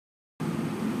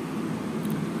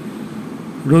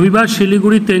रविवार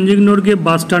शिलीगुड़ी तेंजिंग नोरगे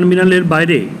बास टार्मिनालेर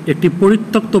बाइरे एक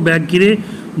परित्यक्त बैग घिरे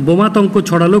बोमातंक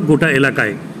छड़ालो गोटा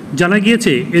एलाकाय। जाना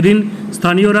गिয়েছে এদিন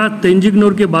স্থানীয়রা তেঞ্জিং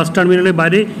নোরগে বাস টার্মিনালের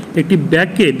বাইরে একটি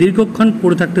ব্যাগকে দীর্ঘক্ষণ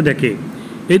পড়ে থাকতে দেখে।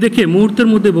 এই দেখে মুহূর্তের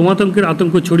মধ্যে বোমাতঙ্কের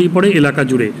আতঙ্ক ছড়িয়ে পড়ে এলাকা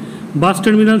জুড়ে। বাস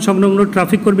টার্মিনাল সংলগ্ন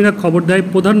ট্রাফিক কর্মীরা খবর দেয়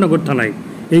প্রধাননগর থানায়।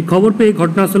 এই খবর পেয়ে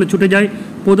ঘটনাস্থলে ছুটে যায়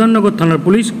প্রধাননগর থানার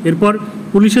পুলিশ। এরপর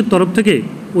পুলিশের তরফ থেকে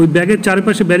ওই ব্যাগের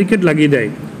চারপাশে ব্যারিকেড লাগিয়ে দেয়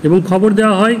এবং খবর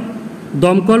দেওয়া হয়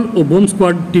দমকল ও বোম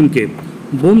স্কোয়াড টিমকে।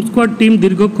 বোম স্কোয়াড টিম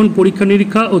দীর্ঘক্ষণ পরীক্ষা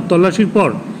নিরীক্ষা ও তল্লাশির পর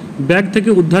ব্যাগ থেকে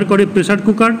উদ্ধার করে প্রেসার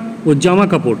কুকার ও জামা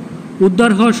কাপড়।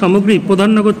 উদ্ধার হওয়া সামগ্রী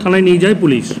প্রধাননগর থানায় নিয়ে যায়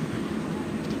পুলিশ।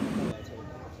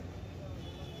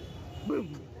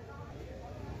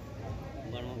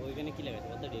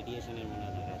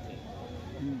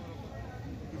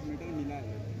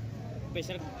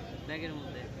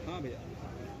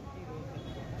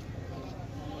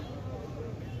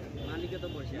 मालिक तो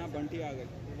बोल ना बंटी आ गए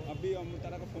अभी हम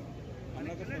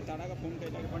तारा का फोन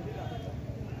कैला बंटी दा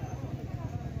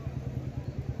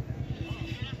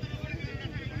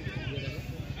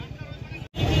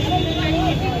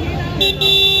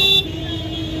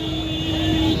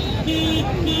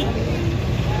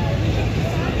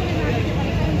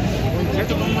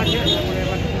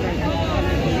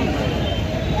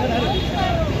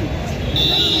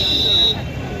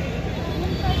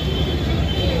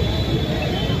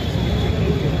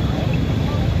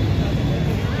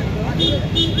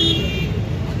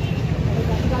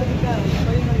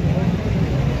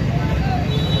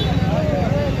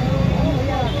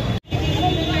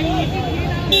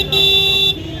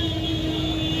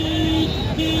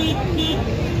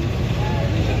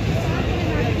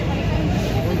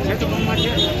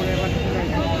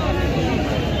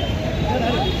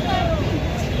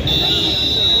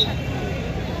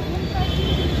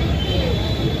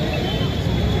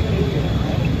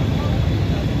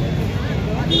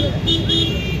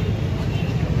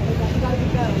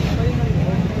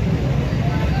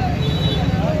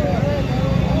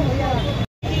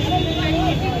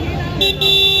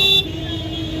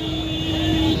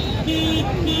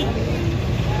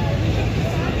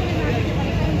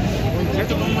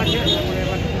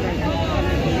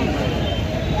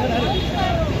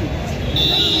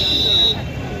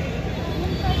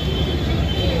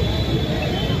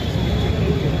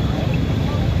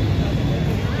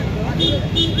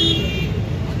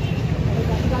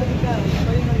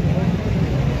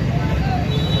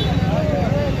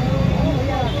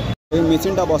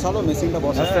মেশিনটা বসালো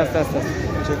আস্তে আস্তে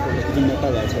চেক করলে কিছু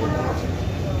মেটাল আছে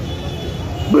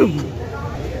বুম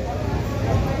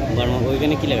গরম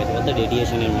ওইখানে কি লাগাছে বলতে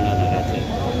রেডিয়েশনের মনে লাগাছে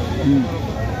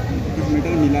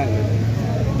মেটাল मिला है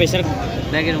प्रेशर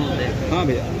बैगের মধ্যে हां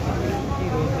भैया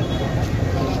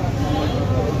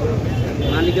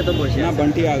मालिक तो बोल ना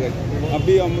बंटी आ गए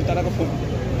अभी हम तारा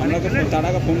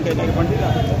का फोन कैला बंटी दा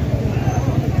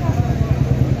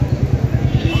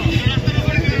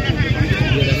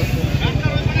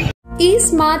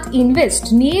স্মার্ট ইনভেস্ট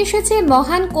নিয়ে এসেছে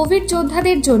মহান কোভিড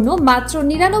যোদ্ধাদের জন্য মাত্র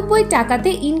 ৯৯ টাকাতে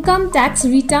ইনকাম ট্যাক্স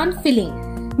রিটার্ন ফিলিং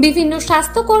বিভিন্ন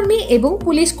স্বাস্থ্যকর্মী এবং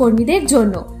পুলিশ কর্মীদের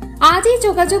জন্য। আজই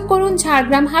যোগাযোগ করুন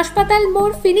ঝাড়গ্রাম হাসপাতাল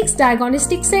মোড় ফিনিক্স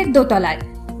ডায়াগনস্টিক্স এর দোতলায়।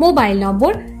 মোবাইল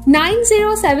নম্বর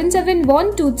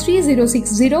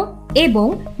 9077123060 এবং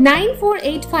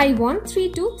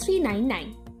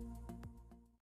 9485132399।